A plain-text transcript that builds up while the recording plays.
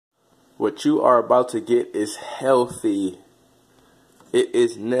What you are about to get is healthy. It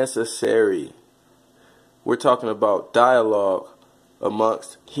is necessary. We're talking about dialogue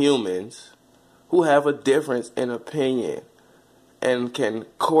amongst humans who have a difference in opinion and can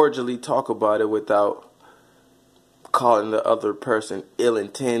cordially talk about it without calling the other person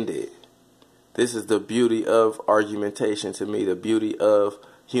ill-intended. This is the beauty of argumentation to me, the beauty of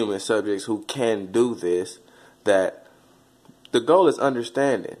human subjects who can do this, that the goal is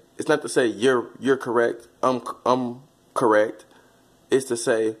understanding. It's not to say you're correct, I'm correct. It's to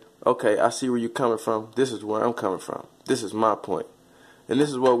say, okay, I see where you're coming from. This is where I'm coming from. This is my point. And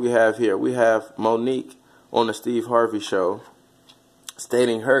this is what we have here. We have Monique on the Steve Harvey show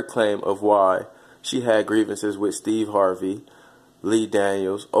stating her claim of why she had grievances with Steve Harvey, Lee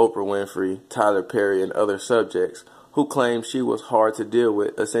Daniels, Oprah Winfrey, Tyler Perry, and other subjects who claimed she was hard to deal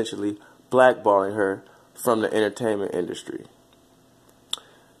with, essentially blackballing her from the entertainment industry.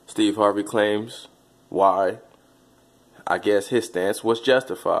 Steve Harvey claims why, I guess, his stance was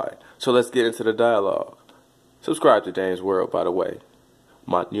justified. So let's get into the dialogue. Subscribe to Dane's World, by the way.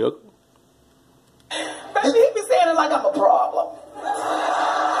 Mo'Nique. Baby, he be saying it like I'm a problem.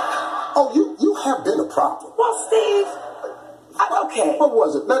 Oh, you have been a problem. Well, Steve, okay. What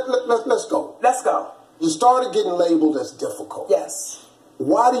was it? Let's go. Let's go. You started getting labeled as difficult. Yes.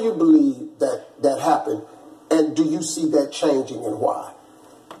 Why do you believe that happened? And do you see that changing, and why?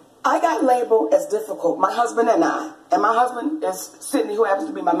 I got labeled as difficult. My husband and my husband is Sydney, who happens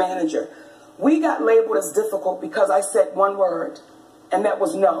to be my manager. We got labeled as difficult because I said one word, and that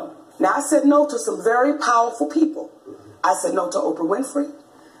was no. Now, I said no to some very powerful people. I said no to Oprah Winfrey.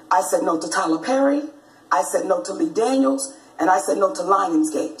 I said no to Tyler Perry. I said no to Lee Daniels. And I said no to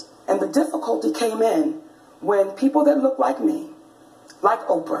Lionsgate. And the difficulty came in when people that look like me, like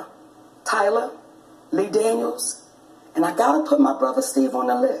Oprah, Tyler, Lee Daniels, and I got to put my brother Steve on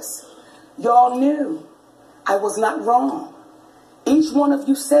the list. Y'all knew I was not wrong. Each one of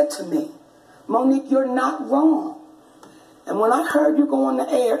you said to me, Monique, you're not wrong. And when I heard you go on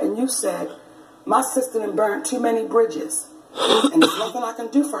the air and you said, my sister done burned too many bridges, and there's nothing I can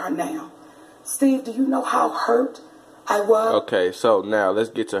do for her now. Steve, do you know how hurt I was? Okay, so now let's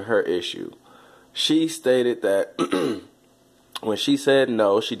get to her issue. She stated that when she said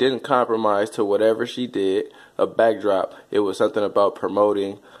no, she didn't compromise to whatever she did. A backdrop, it was something about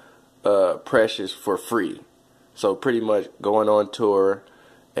promoting Precious for free. So pretty much going on tour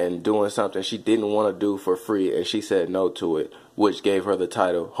and doing something she didn't want to do for free, and she said no to it, which gave her the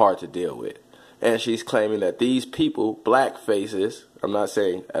title Hard to Deal With. And she's claiming that these people, black faces, I'm not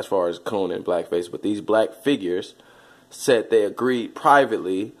saying as far as Coon and blackface, but these black figures said they agreed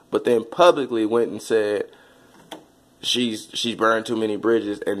privately, but then publicly went and said she's burned too many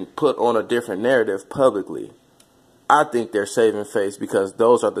bridges and put on a different narrative publicly. I think they're saving face because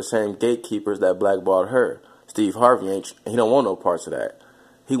those are the same gatekeepers that blackballed her. Steve Harvey he don't want no parts of that.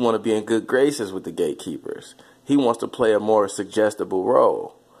 He want to be in good graces with the gatekeepers. He wants to play a more suggestible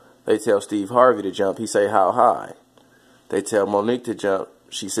role. They tell Steve Harvey to jump, he say how high. They tell Monique to jump,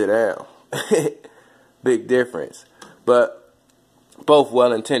 she sit down. Big difference. But both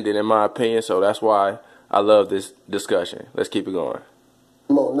well intended in my opinion, so that's why I love this discussion. Let's keep it going.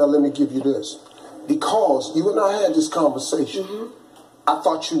 Now let me give you this. Because you and I had this conversation, I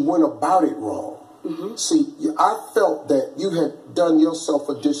thought you went about it wrong. See, I felt that you had done yourself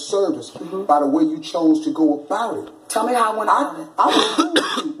a disservice by the way you chose to go about it. Tell me how I went about it. I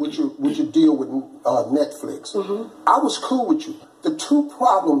was cool with your deal with Netflix. I was cool with you. The two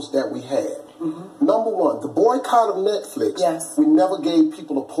problems that we had, number one, the boycott of Netflix, yes. We never gave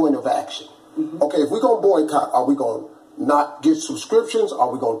people a point of action. Okay, if we're going to boycott, are we going to not get subscriptions?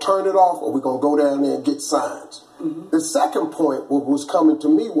 Are we going to turn it off? Or are we going to go down there and get signs? The second point, what was coming to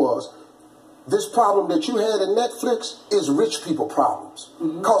me was, this problem that you had in Netflix is rich people problems.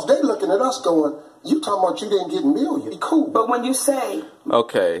 Because they looking at us going, you talking about you didn't get millions. Cool. But when you say...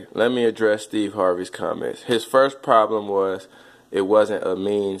 Okay, let me address Steve Harvey's comments. His first problem was it wasn't a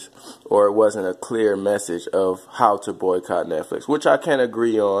means or it wasn't a clear message of how to boycott Netflix, which I can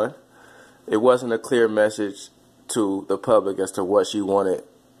agree on. It wasn't a clear message to the public as to what she wanted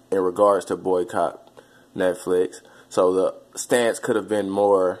in regards to boycott Netflix. So the stance could have been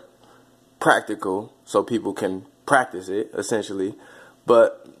more practical so people can practice it, essentially.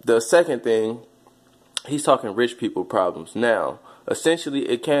 But the second thing, he's talking rich people problems. Now, essentially,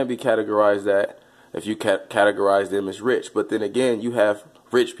 it can be categorized that if you categorize them as rich. But then again, you have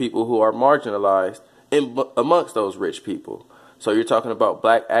rich people who are marginalized amongst those rich people. So you're talking about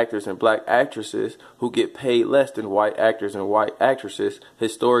black actors and black actresses who get paid less than white actors and white actresses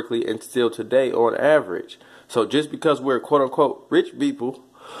historically and still today on average. So just because we're quote-unquote rich people,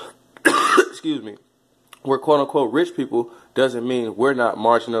 excuse me, we're quote-unquote rich people doesn't mean we're not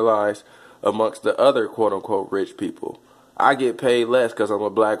marginalized amongst the other quote-unquote rich people. I get paid less because I'm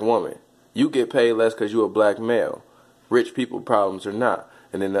a black woman. You get paid less because you're a black male. Rich people problems or not.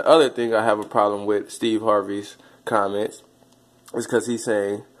 And then the other thing I have a problem with Steve Harvey's comments is because he's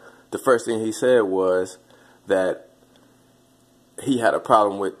saying, the first thing he said was that he had a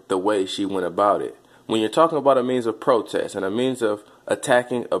problem with the way she went about it. When you're talking about a means of protest and a means of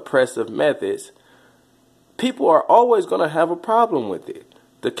attacking oppressive methods, people are always going to have a problem with it.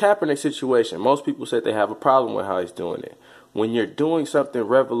 The Kaepernick situation, most people said they have a problem with how he's doing it. When you're doing something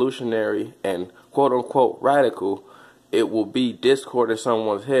revolutionary and quote-unquote radical, it will be discord in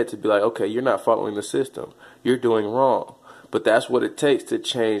someone's head to be like, okay, you're not following the system. You're doing wrong. But that's what it takes to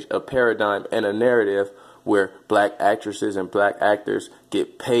change a paradigm and a narrative where black actresses and black actors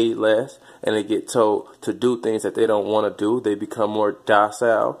get paid less and they get told to do things that they don't want to do. They become more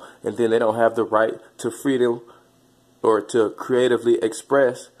docile, and then they don't have the right to freedom or to creatively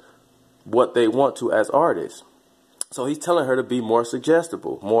express what they want to as artists. So he's telling her to be more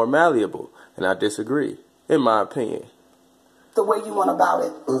suggestible, more malleable, and I disagree, in my opinion. The way you went about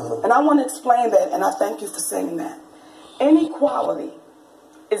it. And I want to explain that, and I thank you for saying that. Inequality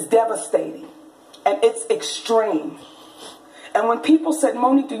is devastating, and it's extreme. And when people said,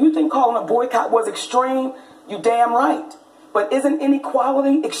 Monique, do you think calling a boycott was extreme? You damn right. But isn't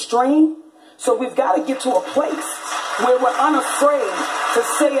inequality extreme? So we've got to get to a place where we're unafraid to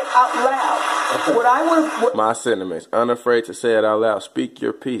say it out loud. My sentiments, unafraid to say it out loud. Speak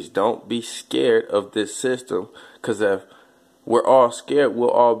your piece. Don't be scared of this system, because if we're all scared, we'll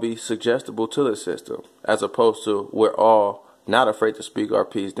all be suggestible to the system, as opposed to we're all not afraid to speak our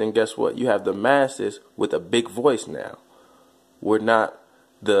piece. Then guess what? You have the masses with a big voice now. We're not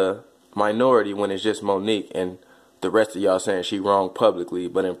the minority when it's just Mo'Nique and the rest of y'all saying she wrong publicly,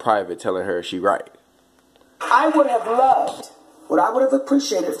 but in private telling her she right. I would have loved, what I would have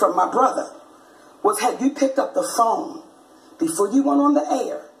appreciated from my brother was had you picked up the phone before you went on the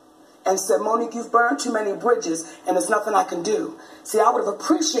air and said, Monique, you've burned too many bridges and there's nothing I can do. See, I would have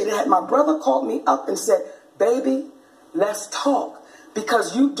appreciated had my brother called me up and said, baby, let's talk.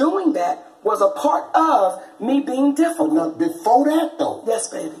 Because you doing that was a part of me being difficult. Now, before that, though. Yes,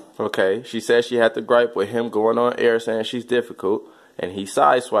 baby. Okay, she said she had to gripe with him going on air saying she's difficult, and he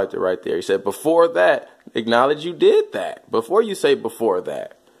sideswiped it right there. He said, before that, acknowledge you did that. Before you say before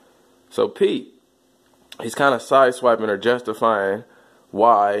that. So, Pete, he's kind of sideswiping or justifying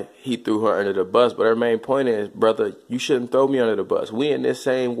why he threw her under the bus. But her main point is, brother, you shouldn't throw me under the bus. We in this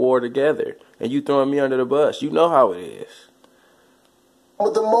same war together, and you throwing me under the bus. You know how it is.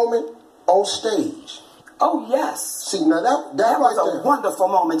 With the moment on stage. Oh, yes. See, now that was right a there. wonderful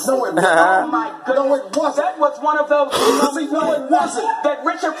moment. No, it wasn't. Oh, my goodness. No, it wasn't. That was one of those moments. No, it wasn't. That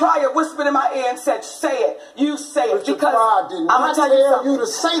Richard Pryor whispered in my ear and said, say it. You say it. Richard Because Pryor did not tell you to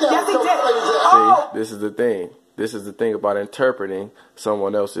say that. Yes, he did. See, this is the thing. This is the thing about interpreting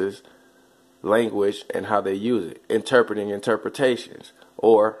someone else's language and how they use it. Interpreting interpretations,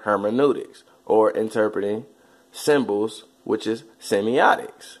 or hermeneutics, or interpreting symbols, which is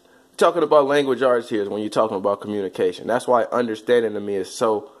semiotics. Talking about language arts here is when you're talking about communication. That's why understanding to me is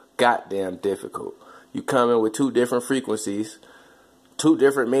so goddamn difficult. You come in with two different frequencies, two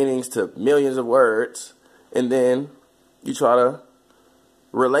different meanings to millions of words, and then you try to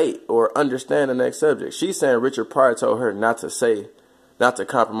relate or understand the next subject. She's saying Richard Pryor told her not to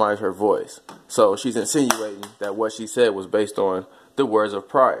compromise her voice. So she's insinuating that what she said was based on the words of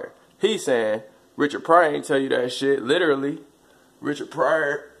Pryor. He's saying Richard Pryor ain't tell you that shit. Literally, Richard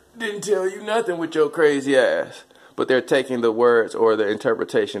Pryor didn't tell you nothing with your crazy ass. But they're taking the words or the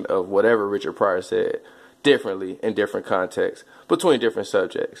interpretation of whatever Richard Pryor said differently in different contexts between different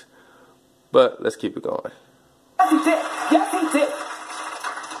subjects. But let's keep it going. Yes, he did. Yes, he did.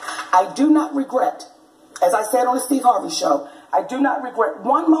 I do not regret, as I said on the Steve Harvey show, I do not regret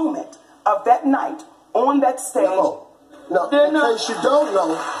one moment of that night on that stage. No, in case you don't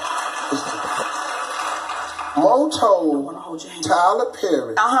know, Mo told Tyler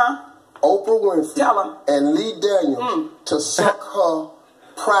Perry, Oprah Winfrey, and Lee Daniels to suck her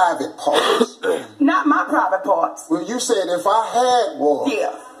private parts. Not my private parts. Well, you said if I had one,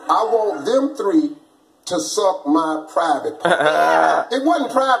 I want them three to suck my private parts. It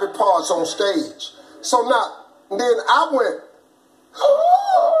wasn't private parts on stage. So now, then I went,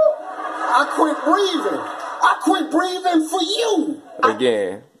 I quit breathing. I quit breathing for you.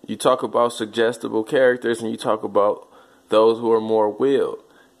 Again, you talk about suggestible characters and you talk about those who are more willed.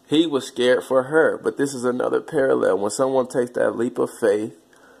 He was scared for her, but this is another parallel. When someone takes that leap of faith,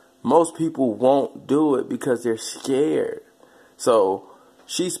 most people won't do it because they're scared. So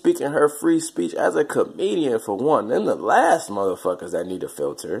She's speaking her free speech as a comedian for one. Then the last motherfuckers that need a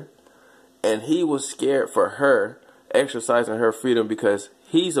filter. And he was scared for her exercising her freedom because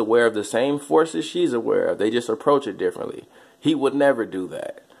he's aware of the same forces she's aware of. They just approach it differently. He would never do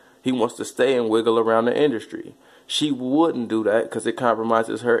that. He wants to stay and wiggle around the industry. She wouldn't do that because it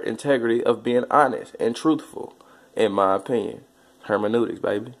compromises her integrity of being honest and truthful, in my opinion. Hermeneutics,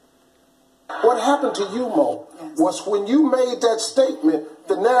 baby. What happened to you, Mo, was when you made that statement,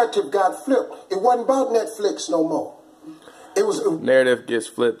 the narrative got flipped. It wasn't about Netflix no more. It was narrative gets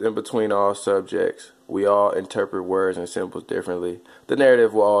flipped in between all subjects. We all interpret words and symbols differently. The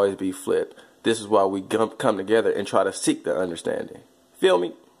narrative will always be flipped. This is why we come together and try to seek the understanding. Feel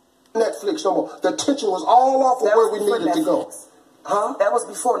me? Netflix no more. The attention was all off of where we needed to go. Huh? That was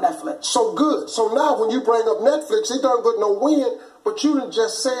before Netflix. So good. So now when you bring up Netflix, it doesn't put no win, but you done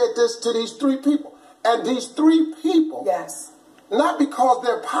just said this to these three people. And these three people, yes, not because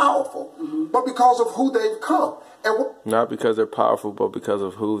they're powerful, but because of who they've come. And not because they're powerful, but because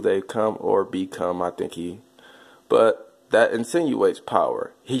of who they've come or become, I think but that insinuates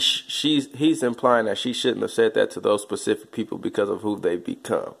power. He's implying that she shouldn't have said that to those specific people because of who they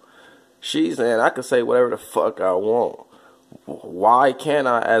become. She's saying, I can say whatever the fuck I want. Why can't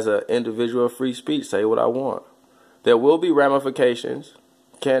I, as an individual of free speech, say what I want? There will be ramifications.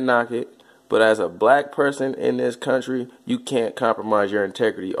 Can't knock it. But as a black person in this country, you can't compromise your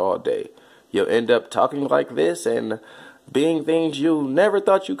integrity all day. You'll end up talking like this and being things you never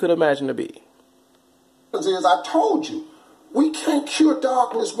thought you could imagine to be. As I told you, we can't cure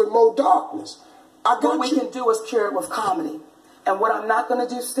darkness with more darkness. What we can do is cure it with comedy. And what I'm not going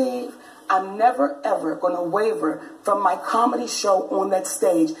to do, Steve, I'm never, ever going to waver from my comedy show on that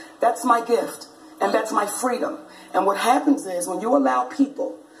stage. That's my gift, and that's my freedom. And what happens is when you allow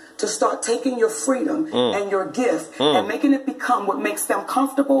people to start taking your freedom and your gift and making it become what makes them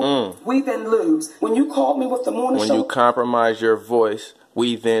comfortable, we then lose. When you called me with the morning show... When you compromise your voice,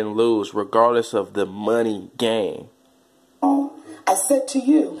 we then lose, regardless of the money game. I said to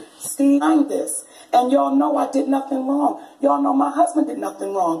you, Steve, I'm this. And y'all know I did nothing wrong. Y'all know my husband did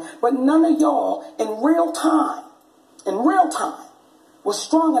nothing wrong. But none of y'all in real time, was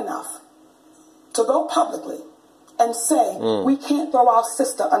strong enough to go publicly and say, we can't throw our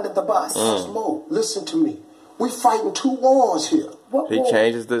sister under the bus. Mo, listen to me. We fighting two wars here. He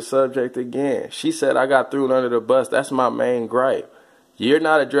changes the subject again. She said, I got thrown under the bus. That's my main gripe. You're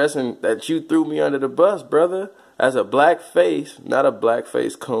not addressing that you threw me under the bus, brother. As a black face, not a black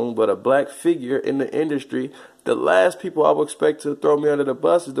face coon, but a black figure in the industry, the last people I would expect to throw me under the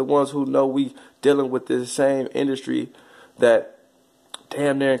bus is the ones who know we dealing with this same industry that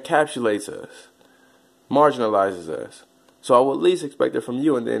damn near encapsulates us, marginalizes us. So I would at least expect it from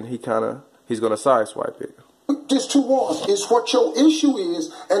you, and then he's going to sideswipe it. There's two wars. It's what your issue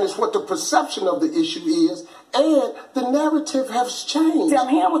is, and it's what the perception of the issue is, and the narrative has changed. See, I'm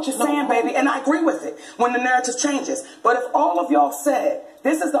hearing what you're saying, baby, and I agree with it when the narrative changes. But if all of y'all said,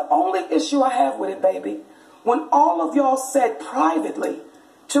 this is the only issue I have with it, baby, when all of y'all said privately,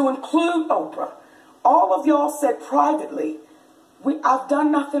 to include Oprah, all of y'all said privately, I've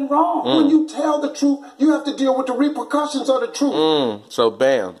done nothing wrong. When you tell the truth, you have to deal with the repercussions of the truth. So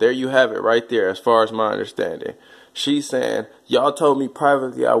bam, there you have it right there as far as my understanding. She's saying, y'all told me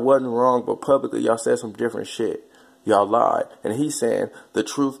privately I wasn't wrong, but publicly y'all said some different shit. Y'all lied. And he's saying the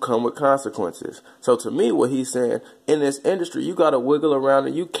truth come with consequences. So to me, what he's saying, in this industry, you got to wiggle around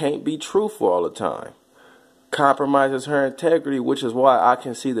and you can't be truthful all the time. Compromises her integrity, which is why I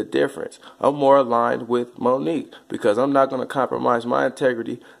can see the difference. I'm more aligned with Mo'Nique because I'm not going to compromise my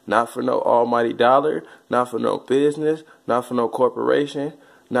integrity, not for no almighty dollar, not for no business, not for no corporation,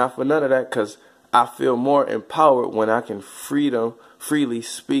 not for none of that, because I feel more empowered when I can freely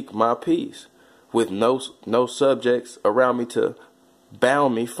speak my piece with no subjects around me to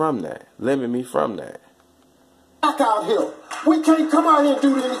bound me from that, limit me from that. Back out here. We can't come out here and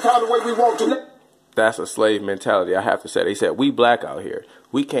do it any kind of way we want to. That's a slave mentality, I have to say. They said, we black out here.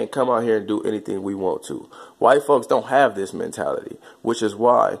 We can't come out here and do anything we want to. White folks don't have this mentality, which is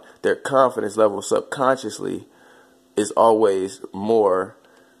why their confidence level subconsciously is always more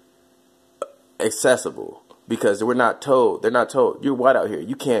accessible. Because they're not told, you're white out here,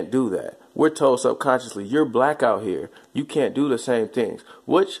 you can't do that. We're told subconsciously, you're black out here, you can't do the same things,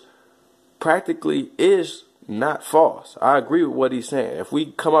 which practically is not false. I agree with what he's saying. If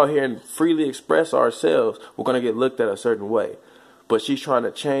we come out here and freely express ourselves, we're going to get looked at a certain way. But she's trying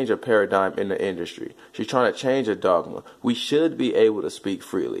to change a paradigm in the industry. She's trying to change a dogma. We should be able to speak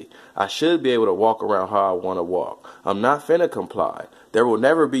freely. I should be able to walk around how I want to walk. I'm not finna comply. There will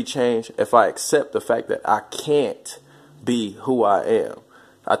never be change if I accept the fact that I can't be who I am.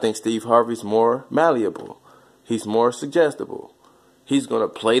 I think Steve Harvey's more malleable. He's more suggestible. He's going to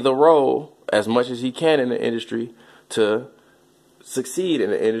play the role as much as he can in the industry to succeed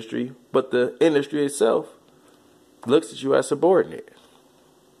in the industry, but the industry itself looks at you as subordinate.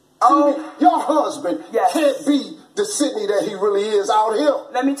 Oh, your husband can't be the Sydney that he really is out here.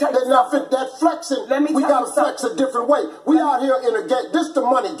 Let me tell you something. That flexing, we got to flex a different way. We out here in a game. This the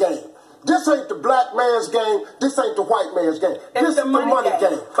money game. This ain't the black man's game. This ain't the white man's game. This is the money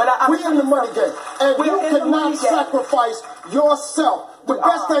game. We in the money game. And you cannot sacrifice yourself. The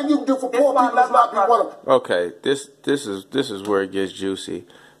best thing you can do for poor people is not be one of them. Okay, this is where it gets juicy.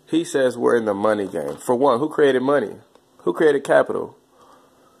 He says we're in the money game. For one, who created money? Who created capital?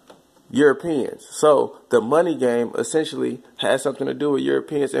 Europeans. So the money game essentially has something to do with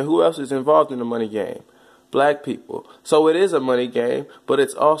Europeans. And who else is involved in the money game? Black people. So it is a money game, but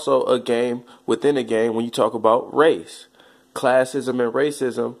it's also a game within a game when you talk about race. Classism and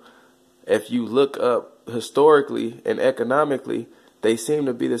racism, if you look up historically and economically, they seem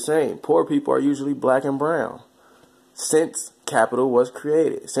to be the same. Poor people are usually black and brown. Since capital was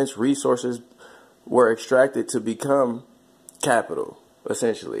created, since resources were extracted to become capital,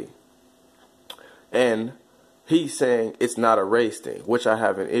 essentially. And he's saying it's not a race thing, which I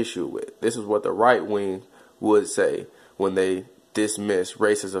have an issue with. This is what the right wing would say when they dismiss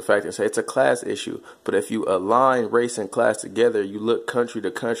race as a factor and say it's a class issue. But if you align race and class together, you look country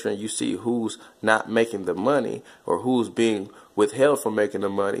to country and you see who's not making the money or who's being withheld from making the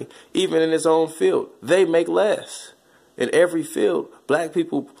money, even in his own field, they make less. In every field, black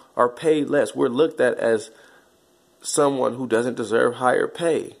people are paid less. We're looked at as someone who doesn't deserve higher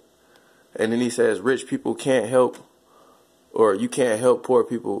pay. And then he says rich people can't help, or you can't help poor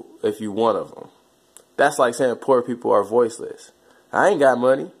people if you one of them. That's like saying poor people are voiceless. I ain't got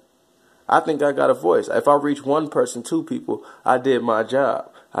money. I think I got a voice. If I reach one person, two people, I did my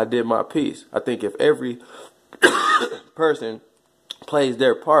job. I did my piece. I think if every person plays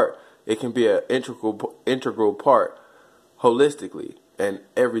their part, it can be an integral part holistically, and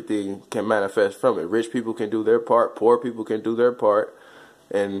everything can manifest from it. Rich people can do their part, poor people can do their part,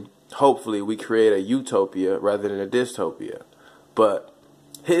 and hopefully we create a utopia rather than a dystopia. But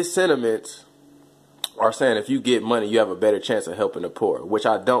his sentiments are saying if you get money, you have a better chance of helping the poor, which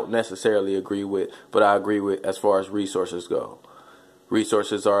I don't necessarily agree with, but I agree with as far as resources go.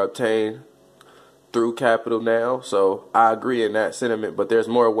 Resources are obtained through capital now, so I agree in that sentiment, but there's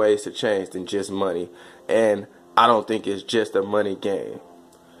more ways to change than just money, and I don't think it's just a money game.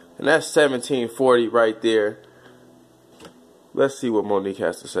 And that's 1740 right there. Let's see what Mo'Nique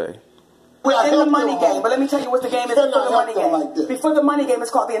has to say. We're in the money game, but let me tell you what the game is before the money game. Like before the money game,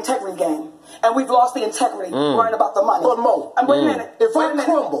 it's called the integrity game. And we've lost the integrity worrying about the money. But Mo, and wait a minute. If I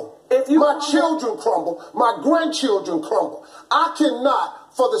crumble, my children crumble, my grandchildren crumble, I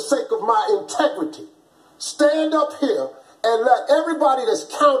cannot, for the sake of my integrity, stand up here and let everybody that's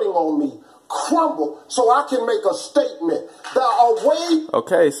counting on me crumble so I can make a statement. There are ways.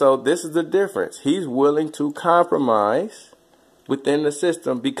 Okay, so this is the difference. He's willing to compromise within the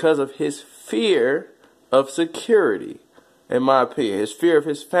system because of his fear of security, in my opinion. His fear of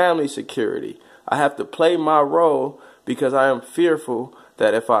his family's security. I have to play my role because I am fearful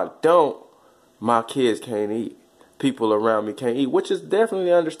that if I don't, my kids can't eat. People around me can't eat, which is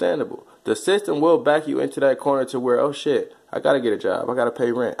definitely understandable. The system will back you into that corner to where, oh shit, I got to get a job. I got to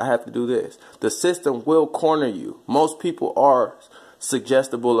pay rent. I have to do this. The system will corner you. Most people are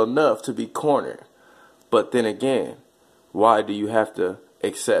suggestible enough to be cornered. But then again, why do you have to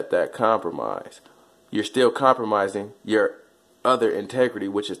accept that compromise? You're still compromising your other integrity,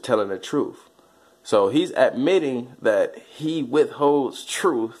 which is telling the truth. So he's admitting that he withholds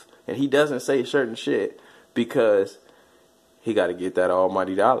truth and he doesn't say certain shit because he got to get that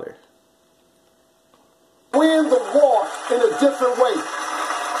almighty dollar. Win the war in a different way.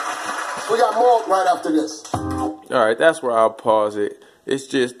 We got more right after this. All right, that's where I'll pause it. It's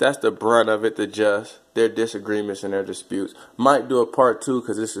just, that's the brunt of it, their disagreements and their disputes. Might do a part 2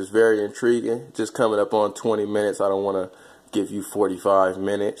 because this is very intriguing. Just coming up on 20 minutes. I don't want to give you 45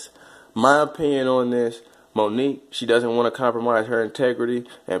 minutes. My opinion on this, Mo'Nique, she doesn't want to compromise her integrity,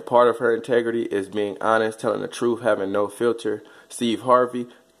 and part of her integrity is being honest, telling the truth, having no filter. Steve Harvey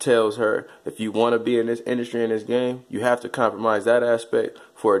tells her, if you want to be in this industry, in this game, you have to compromise that aspect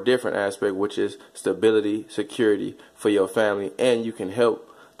for a different aspect, which is stability, security for your family, and you can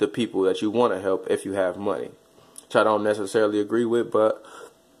help the people that you want to help if you have money. Which I don't necessarily agree with, but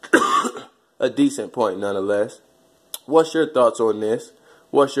a decent point nonetheless. What's your thoughts on this?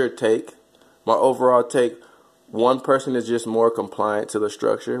 What's your take? My overall take, one person is just more compliant to the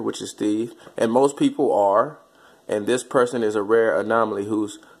structure, which is Steve, and most people are. And this person is a rare anomaly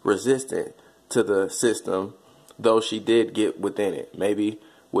who's resistant to the system, though she did get within it. Maybe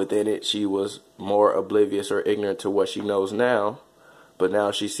within it she was more oblivious or ignorant to what she knows now, but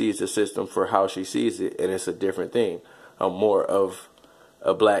now she sees the system for how she sees it, and it's a different thing. I'm more of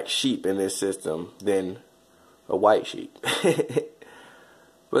a black sheep in this system than a white sheep.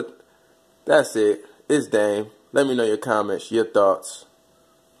 But that's it. It's Dame. Let me know your comments, your thoughts,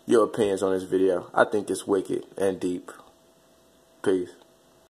 your opinions on this video. I think it's wicked and deep. Peace.